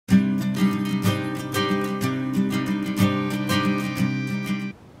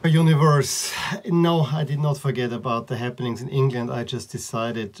course, no, I did not forget about the happenings in England. I just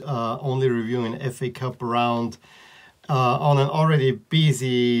decided only reviewing an FA Cup round on an already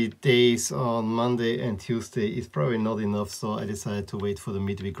busy days on Monday and Tuesday is probably not enough, so I decided to wait for the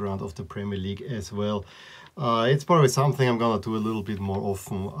midweek round of the Premier League as well. It's probably something I'm gonna do a little bit more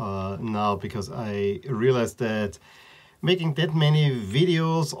often now, because I realized that making that many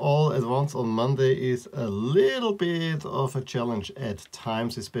videos all at once on Monday is a little bit of a challenge at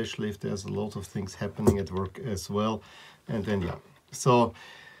times, especially if there's a lot of things happening at work as well. And then yeah, so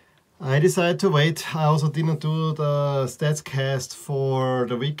I decided to wait. I also didn't do the stats cast for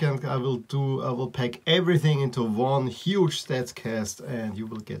the weekend. I will pack everything into one huge stats cast, and you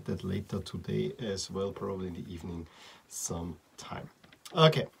will get that later today as well, probably in the evening sometime.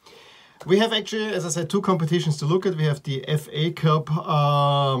 Okay. We have actually, as I said, two competitions to look at. We have the FA Cup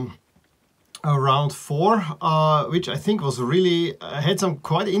round 4, which I think was really, had some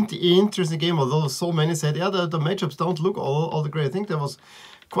quite interesting game, although so many said, yeah, the matchups don't look all the great. I think there was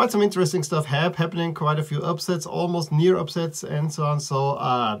quite some interesting stuff happening, quite a few upsets, almost near upsets and so on. So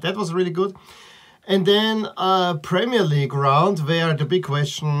that was really good. And then Premier League round, where the big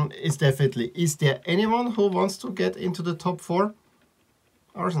question is definitely, is there anyone who wants to get into the top 4?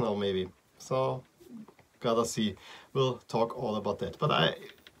 Arsenal maybe, so gotta see. We'll talk all about that, but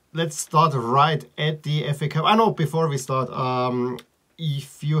let's start right at the FA Cup. I know, before we start,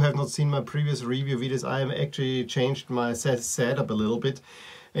 if you have not seen my previous review videos, I have actually changed my setup a little bit.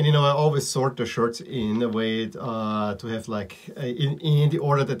 And you know, I always sort the shirts in a way to have like in the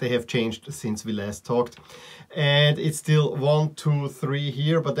order that they have changed since we last talked. And it's still 1, 2, 3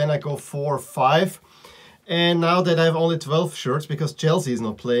 here, but then I go 4, 5. And now that I have only 12 shirts, because Chelsea is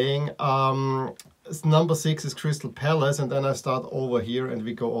not playing, number 6 is Crystal Palace, and then I start over here and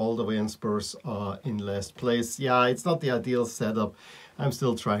we go all the way, and Spurs in last place. Yeah, it's not the ideal setup. I'm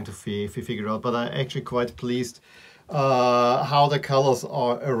still trying to figure out, but I'm actually quite pleased how the colors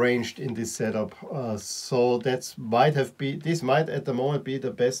are arranged in this setup. So this might at the moment be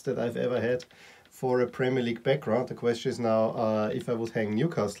the best that I've ever had for a Premier League background. The question is now, if I would hang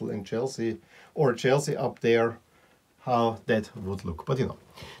Newcastle and Chelsea, or Chelsea up there, how that would look. But you know,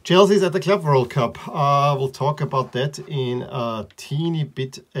 Chelsea is at the Club World Cup. We'll talk about that in a teeny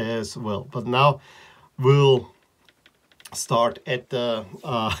bit as well. But now we'll start at the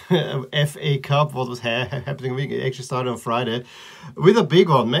FA Cup. What was happening? We actually started on Friday with a big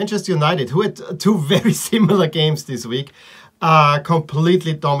one. Manchester United, who had two very similar games this week.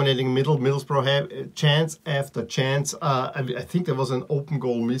 Completely dominating Middlesbrough, have chance after chance. I think there was an open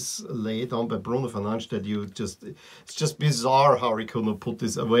goal miss laid on by Bruno Fernandes that it's just bizarre how he could not put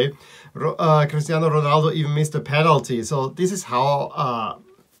this away. Cristiano Ronaldo even missed a penalty. So this is how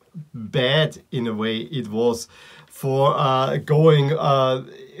bad in a way it was for going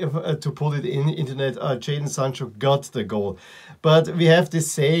to put it in internet. Jadon Sancho got the goal. But we have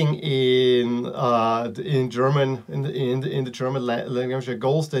this saying in German, in the German language,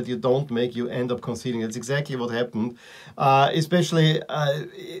 goals that you don't make, you end up conceding. That's exactly what happened. Especially,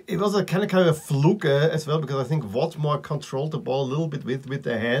 it was a kind of a fluke as well, because I think Watmore controlled the ball a little bit with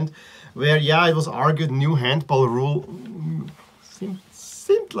the hand, where, yeah, it was argued new handball rule.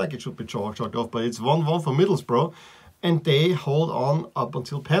 Seemed like it should be chalked off, but it's 1-1 for Middlesbrough. And they hold on up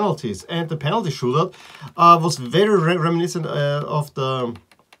until penalties. And the penalty shootout was very reminiscent of the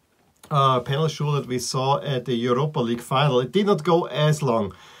penalty shootout we saw at the Europa League final. It did not go as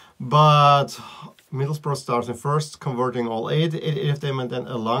long, but Middlesbrough starts in first, converting all 8 of them, and then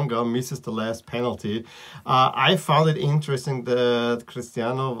Elanga misses the last penalty. I found it interesting that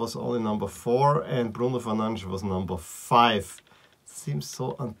Cristiano was only number 4 and Bruno Fernandes was number 5. Seems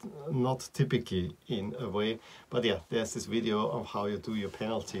so not typically in a way, but yeah, there's this video of how you do your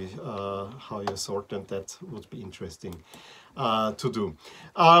penalty, how you sort them. That would be interesting to do.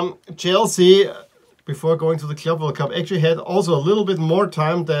 Chelsea, before going to the Club World Cup, actually had also a little bit more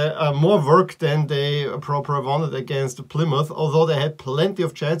time, more work than they probably wanted against Plymouth, although they had plenty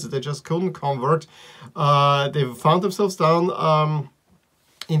of chances. They just couldn't convert. They found themselves down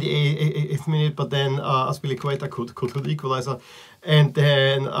in the 8th minute, but then Azpilicueta could equalizer, and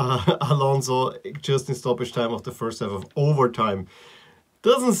then Alonso just in stoppage time of the first half of overtime.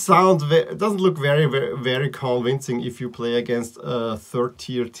 Doesn't look very convincing if you play against a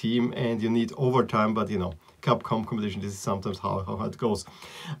third-tier team and you need overtime, but you know, cup competition, this is sometimes how it goes.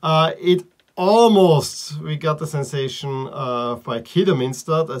 It almost, we got the sensation by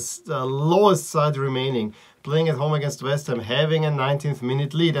Kidderminster, the lowest side remaining, playing at home against West Ham, having a 19th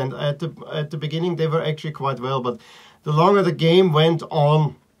minute lead, and at the beginning they were actually quite well, but the longer the game went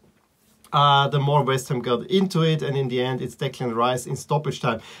on, the more West Ham got into it, and in the end it's Declan Rice in stoppage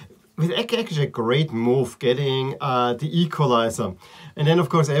time. with actually a great move getting the equalizer. And then, of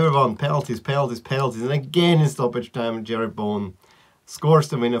course, everyone, penalties. And again in stoppage time, Jared Bowen scores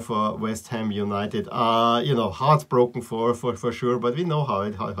the winner for West Ham United. You know, heartbroken for sure, but we know how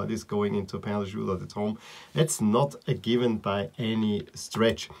it is going into a penalty shootout at home. It's not a given by any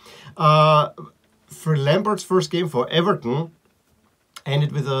stretch. For Lampard's first game for Everton,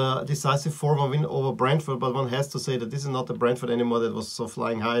 ended with a decisive 4-1 win over Brentford, but one has to say that this is not the Brentford anymore that was so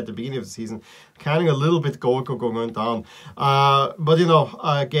flying high at the beginning of the season, kind of a little bit going down. But you know,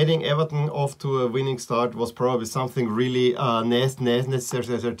 getting Everton off to a winning start was probably something really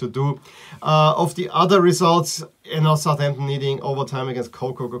necessary to do. Of the other results, you know, Southampton needing overtime against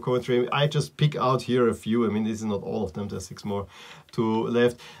Coventry, I just pick out here a few. I mean, this is not all of them, there's 6 more to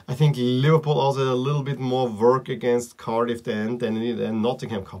left. I think Liverpool also had a little bit more work against Cardiff than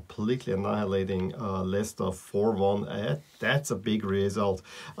Nottingham completely annihilating Leicester 4-1. That's a big result.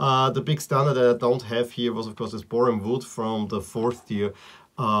 The big standard that I don't have here was, of course, this Boreham Wood from the 4th tier.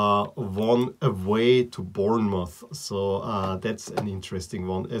 Won away to Bournemouth, so that's an interesting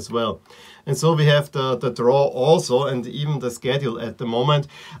one as well. And so we have the draw also, and even the schedule at the moment.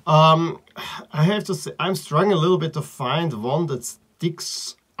 I have to say I'm struggling a little bit to find one that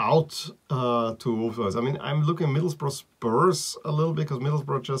sticks out to us. I mean, I'm looking at Middlesbrough Spurs a little bit because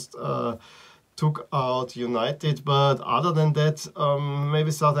Middlesbrough just took out United, but other than that, maybe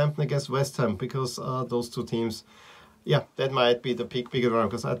Southampton against West Ham, because those two teams, yeah, that might be the bigger round,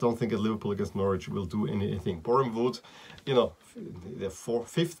 because I don't think Liverpool against Norwich will do anything. Boreham Wood, you know, the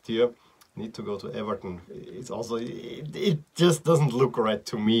 5th tier, need to go to Everton. It's also, it just doesn't look right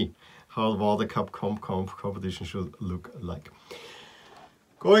to me how well the Cup competition should look like.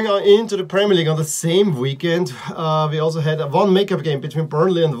 Going on into the Premier League on the same weekend, we also had one makeup game between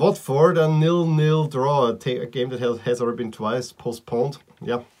Burnley and Watford, a 0-0 draw, a game that has already been twice postponed.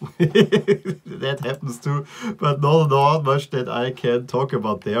 Yeah, that happens too, but not much that I can talk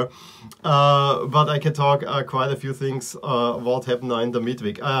about there. But I can talk quite a few things what happened now in the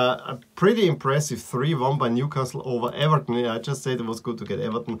midweek. A pretty impressive 3-1 by Newcastle over Everton. Yeah, I just said it was good to get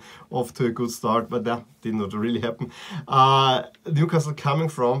Everton off to a good start, but that did not really happen. Newcastle coming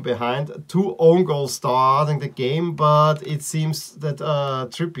from behind, 2 own goals starting the game, but it seems that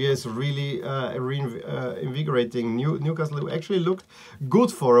Trippier is really reinvigorating Newcastle, who actually looked good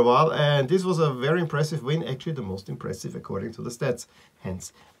for a while, and this was a very impressive win, actually the most impressive according to the stats.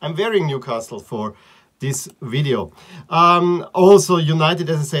 Hence, I'm wearing Newcastle for this video. Also, United,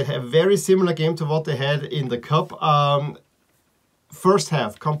 as I said, have a very similar game to what they had in the Cup. First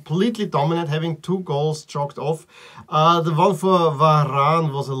half, completely dominant, having 2 goals chalked off. The one for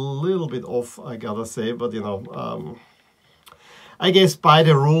Varane was a little bit off, I gotta say, but you know, I guess by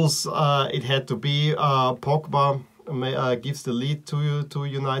the rules it had to be. Pogba gives the lead to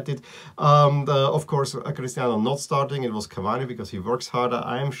United. Of course, Cristiano not starting. It was Cavani because he works harder.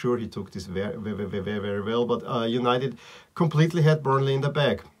 I am sure he took this very well. But United completely had Burnley in the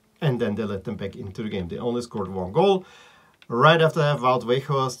bag, and then they let them back into the game. They only scored 1 goal. Right after that, Wout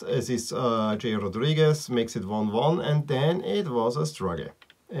Weghorst assists J. Rodriguez, makes it 1-1, and then it was a struggle.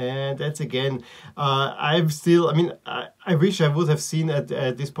 And that's again, I wish I would have seen at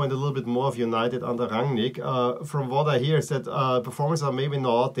this point a little bit more of United under Rangnick. From what I hear is that performances are maybe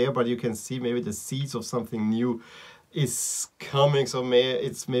not there, but you can see maybe the seeds of something new is coming. So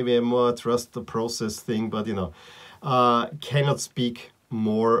it's maybe a more trust the process thing, but you know, cannot speak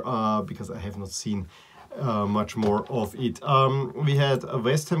more because I have not seen much more of it. We had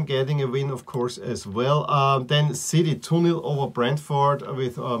West Ham getting a win, of course, as well. Then City 2-0 over Brentford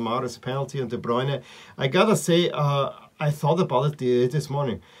with Mahrez penalty and De Bruyne. I gotta say, I thought about it this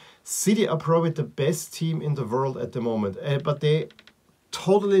morning. City are probably the best team in the world at the moment, but they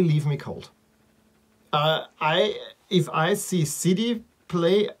totally leave me cold. If I see City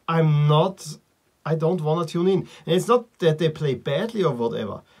play, I don't want to tune in. And it's not that they play badly or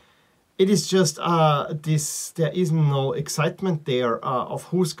whatever. It is just there is no excitement there of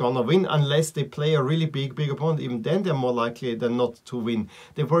who's gonna win unless they play a really big opponent. Even then, they're more likely than not to win.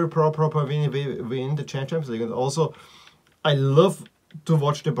 They probably win the Champions League. And also, I love to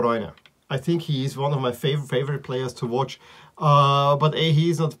watch De Bruyne. I think he is one of my favorite players to watch. But A,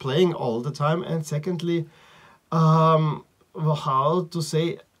 he is not playing all the time, and secondly, how to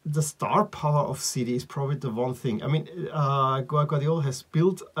say, the star power of City is probably the one thing. I mean, Guardiola has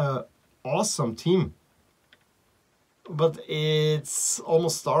built a awesome team but it's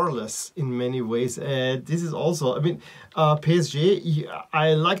almost starless in many ways. This is also, I mean, PSG,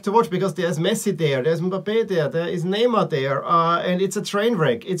 I like to watch because there's Messi there, there's Mbappe there is Neymar there, and it's a train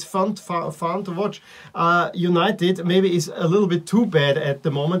wreck. It's fun to watch. United maybe is a little bit too bad at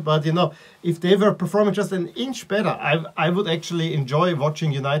the moment, but you know, if they were performing just an inch better, I would actually enjoy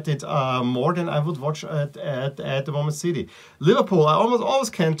watching United more than I would watch at the moment City. Liverpool, I almost always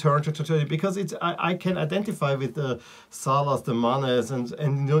can turn to because it's I can identify with the Salahs, the Manes,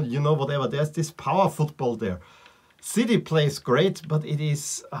 and you know whatever. There's this power football there. City plays great, but it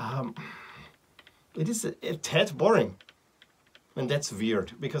is a tad boring. And that's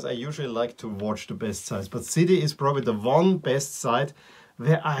weird, because I usually like to watch the best sides. But City is probably the one best side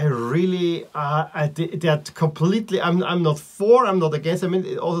where I really, they're completely, I'm not for, I'm not against. I mean,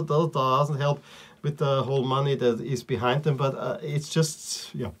 it also doesn't help with the whole money that is behind them, but it's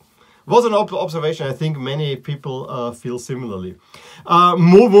just, yeah. Was an observation. I think many people feel similarly.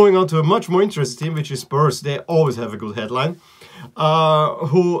 Moving on to a much more interesting team, which is Spurs. They always have a good headline.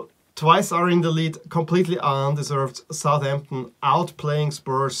 Who twice are in the lead, completely undeserved. Southampton outplaying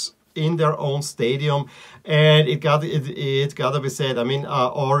Spurs in their own stadium, and it gotta be said. I mean,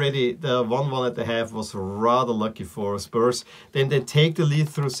 already the 1-1 at the half was rather lucky for Spurs. Then they take the lead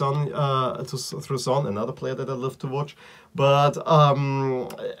through Son, another player that I love to watch. But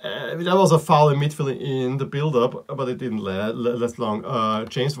there was a foul in midfield in the build-up, but it didn't last long.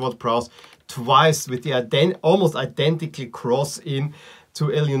 James Ward-Prowse twice with the almost identically cross in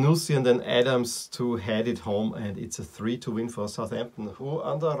to El-Yunusi, and then Adams to head it home, and it's a 3-2 win for Southampton, who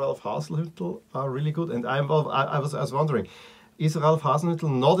under Ralph Hasenhüttel are really good. And I was wondering, is Ralph Hasenhüttel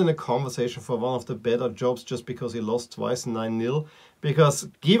not in a conversation for one of the better jobs just because he lost twice 9-0? Because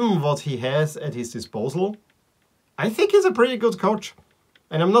given what he has at his disposal, I think he's a pretty good coach.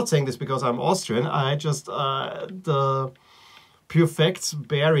 And I'm not saying this because I'm Austrian. I just, the pure facts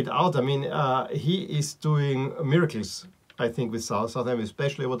bear it out. I mean, he is doing miracles, I think, with Southampton,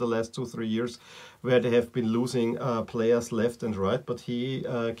 especially over the last 2-3 years, where they have been losing players left and right, but he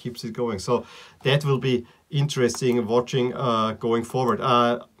keeps it going. So that will be interesting watching going forward.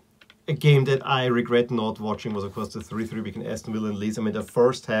 A game that I regret not watching was, of course, the 3-3 between Aston Villa and Leeds. I mean, the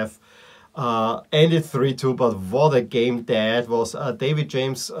first half ended 3-2, but what a game that was. David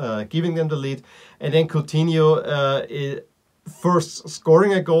James giving them the lead, and then Coutinho first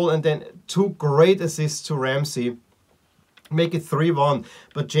scoring a goal, and then 2 great assists to Ramsey, make it 3-1.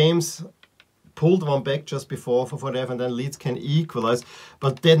 But James pulled one back just before for that, and then Leeds can equalize.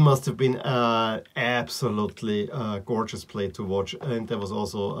 But that must have been absolutely gorgeous play to watch. And there was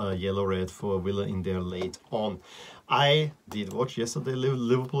also a yellow-red for Villa in there late on. I did watch yesterday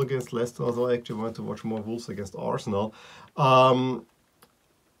Liverpool against Leicester, although I actually wanted to watch more Wolves against Arsenal.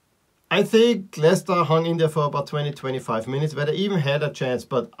 I think Leicester hung in there for about 20-25 minutes, where they even had a chance,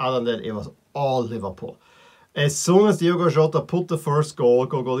 but other than that, it was all Liverpool. As soon as Diogo Jota put the first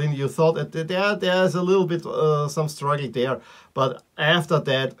goal in, you thought that there's a little bit some struggle there. But after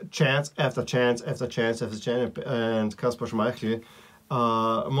that, chance after chance after chance after chance, and Kasper Schmeichel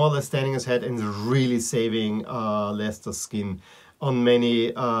more or less standing his head and really saving Leicester's skin on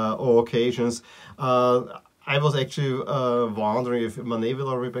many occasions. I was actually wondering if Mane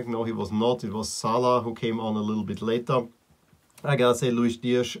will be back. No, he was not. It was Salah who came on a little bit later. I gotta say, Luis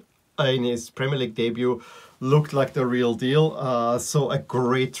Diaz in his Premier League debut looked like the real deal. So a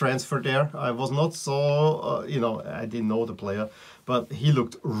great transfer there. I was not so, you know, I didn't know the player, but he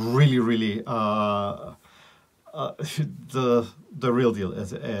looked really, really the real deal,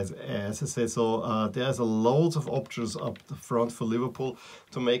 as I say. So there's a loads of options up the front for Liverpool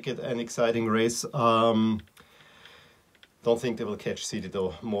to make it an exciting race. Don't think they will catch City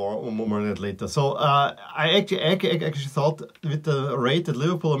though, more than that later. So I actually thought with the rate that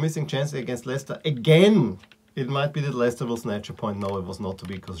Liverpool are missing chances against Leicester again, it might be that Leicester will snatch a point. No, it was not to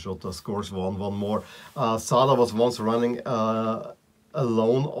be, because Jota scores one more. Salah was once running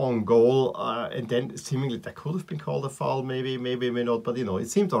alone on goal, and then seemingly that could have been called a foul, maybe not, but you know, it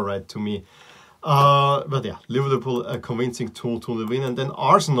seemed alright to me. But yeah, Liverpool a convincing 2-2 win, and then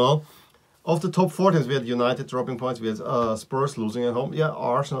Arsenal. Of the top 4 teams, we had United dropping points, we had Spurs losing at home. Yeah,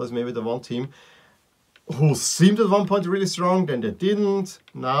 Arsenal is maybe the one team who seemed at one point really strong, then they didn't.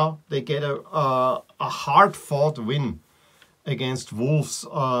 Now they get a hard-fought win against Wolves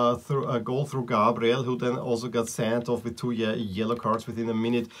through a goal through Gabriel, who then also got sent off with 2 yellow cards within a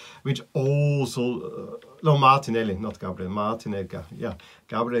minute, which also... no, Martinelli, not Gabriel, Martinelli. Yeah,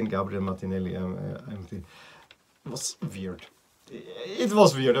 Gabriel Martinelli. It was weird. It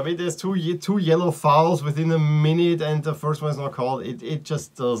was weird. I mean, there's two yellow fouls within a minute, and the first one is not called. It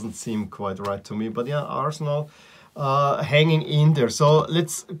just doesn't seem quite right to me. But yeah, Arsenal hanging in there. So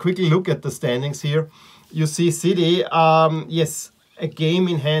let's quickly look at the standings here. You see City, yes, a game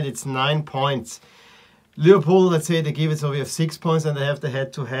in hand, it's 9 points. Liverpool, let's say they give it, so we have 6 points and they have the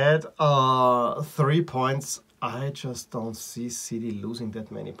head-to-head, 3 points. I just don't see City losing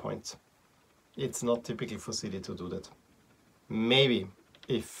that many points. It's not typical for City to do that. Maybe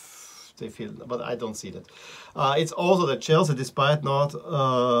if they feel, but I don't see that. It's also that Chelsea, despite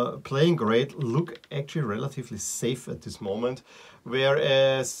not playing great, look actually relatively safe at this moment,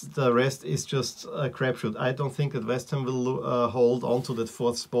 whereas the rest is just a crapshoot. I don't think that West Ham will hold on to that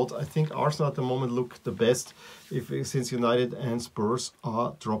 4th spot. I think Arsenal at the moment look the best since United and Spurs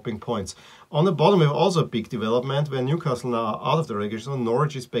are dropping points. On the bottom, we have also a big development where Newcastle now are out of the regular season,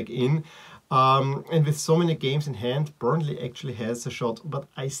 Norwich is back in. And with so many games in hand, Burnley actually has a shot. But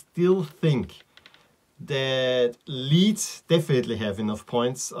I still think that Leeds definitely have enough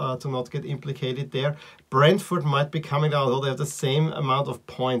points to not get implicated there. Brentford might be coming down, although they have the same amount of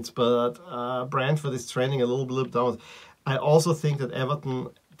points, but Brentford is trending a little bit down. I also think that Everton,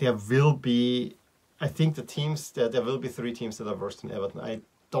 there will be, I think the teams, there will be 3 teams that are worse than Everton. I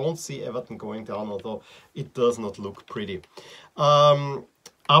don't see Everton going down, although it does not look pretty.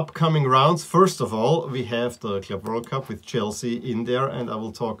 Upcoming rounds, first of all, we have the Club World Cup with Chelsea in there, and I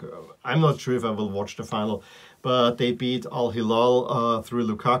will talk, I'm not sure if I will watch the final, but they beat Al Hilal through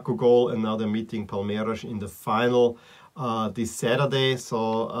a Lukaku goal, and now they're meeting Palmeiras in the final this Saturday.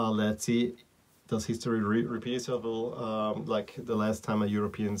 So let's see, does history repeat itself? Like the last time a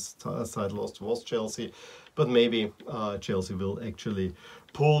European side lost was Chelsea, but maybe Chelsea will actually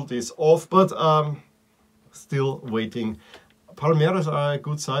pull this off, but still waiting. Palmeiras are a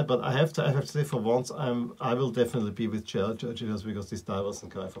good side, but I have to say for once I will definitely be with Chelsea just because this Diverson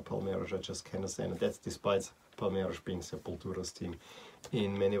guy for Palmeiras I just cannot stand it. That's despite Palmeiras being Sepultura's team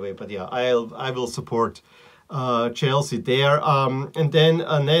in many ways. But yeah, I will support Chelsea there. And then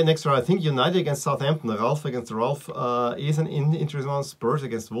next round, I think United against Southampton, Ralph against Ralph is an interesting one. Spurs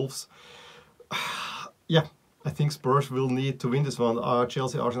against Wolves. Yeah, I think Spurs will need to win this one.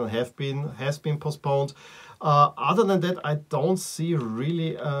 Chelsea Arsenal has been postponed. Other than that, I don't see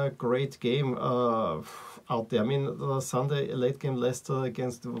really a great game out there. I mean, the Sunday late game Leicester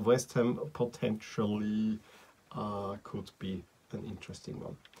against West Ham potentially could be an interesting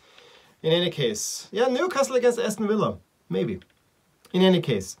one. In any case, yeah, Newcastle against Aston Villa, maybe. In any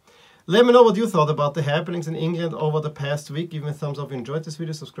case, let me know what you thought about the happenings in England over the past week. Give me a thumbs up if you enjoyed this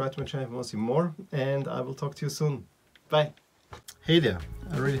video, subscribe to my channel if you want to see more, and I will talk to you soon. Bye! Hey there,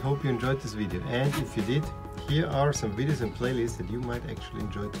 I really hope you enjoyed this video, and if you did, here are some videos and playlists that you might actually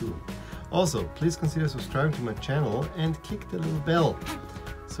enjoy too. Also, please consider subscribing to my channel and click the little bell,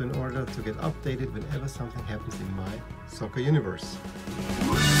 so in order to get updated whenever something happens in my soccer universe.